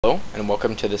Hello and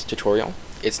welcome to this tutorial.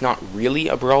 It's not really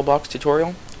a BrawlBox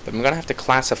tutorial, but I'm going to have to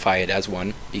classify it as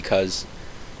one because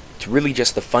it's really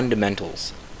just the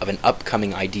fundamentals of an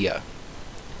upcoming idea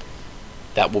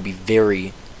that will be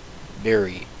very,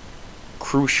 very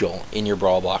crucial in your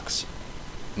BrawlBox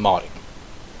modding.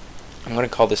 I'm going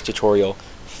to call this tutorial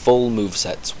full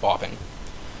moveset swapping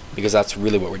because that's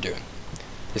really what we're doing.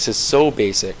 This is so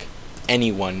basic,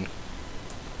 anyone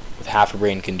with half a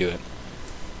brain can do it.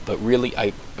 But really,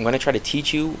 I'm going to try to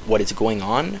teach you what is going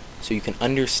on so you can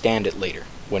understand it later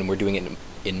when we're doing it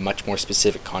in much more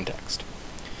specific context.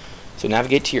 So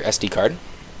navigate to your SD card.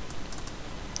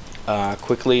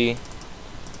 Quickly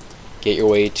get your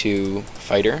way to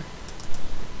Fighter.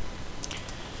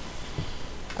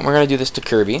 And we're going to do this to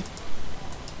Kirby.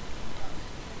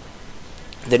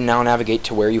 Then now navigate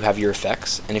to where you have your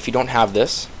effects. And if you don't have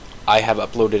this, I have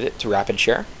uploaded it to Rapid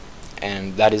Share.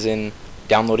 And that is in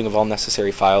downloading of all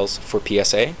necessary files for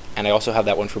PSA, and I also have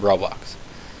that one for BrawlBox.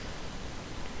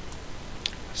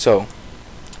 So,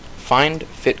 find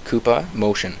fit Koopa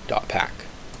motion.pack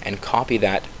and copy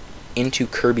that into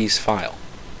Kirby's file.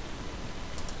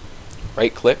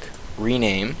 Right click,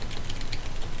 rename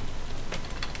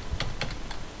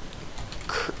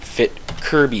fit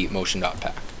Kirby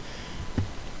motion.pack.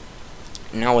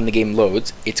 Now when the game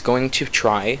loads, it's going to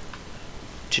try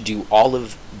to do all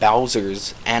of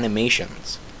Bowser's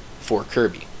animations for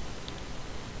Kirby.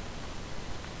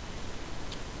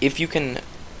 If you can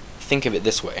think of it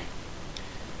this way,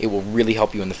 it will really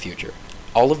help you in the future.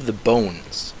 All of the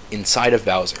bones inside of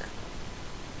Bowser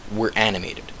were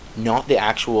animated, not the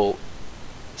actual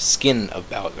skin of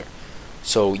Bowser.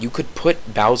 So you could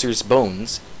put Bowser's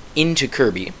bones into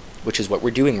Kirby, which is what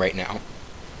we're doing right now.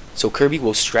 So Kirby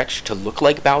will stretch to look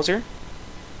like Bowser,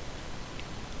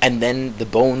 and then the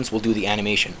bones will do the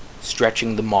animation,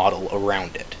 stretching the model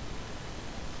around it.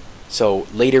 So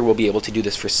later we'll be able to do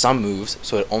this for some moves,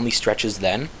 so it only stretches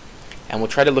then, and we'll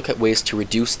try to look at ways to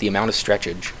reduce the amount of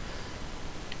stretchage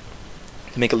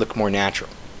to make it look more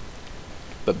natural.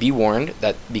 But be warned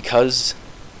that because,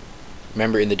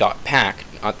 remember in the .pack,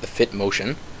 not the fit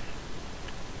motion,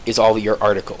 is all your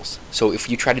articles. So if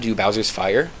you try to do Bowser's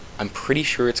Fire, I'm pretty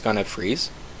sure it's gonna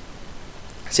freeze.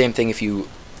 Same thing if you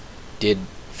did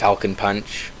Falcon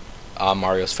Punch,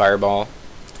 Mario's Fireball,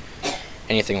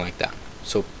 anything like that.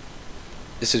 So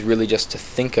this is really just to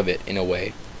think of it in a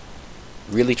way.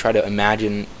 Really try to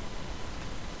imagine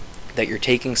that you're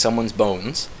taking someone's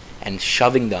bones and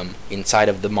shoving them inside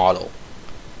of the model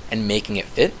and making it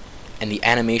fit, and the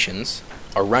animations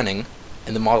are running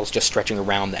and the model's just stretching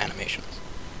around the animations.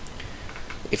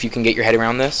 If you can get your head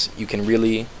around this,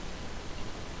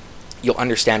 you'll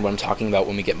understand what I'm talking about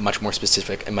when we get much more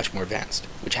specific and much more advanced,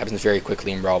 which happens very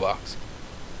quickly in BrawlBox.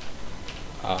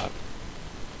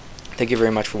 Thank you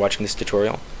very much for watching this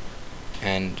tutorial,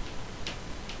 and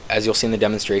as you'll see in the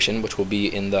demonstration, which will be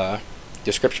in the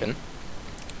description,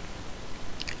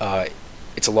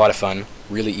 it's a lot of fun,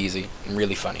 really easy, and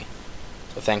really funny.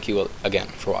 So thank you again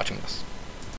for watching this.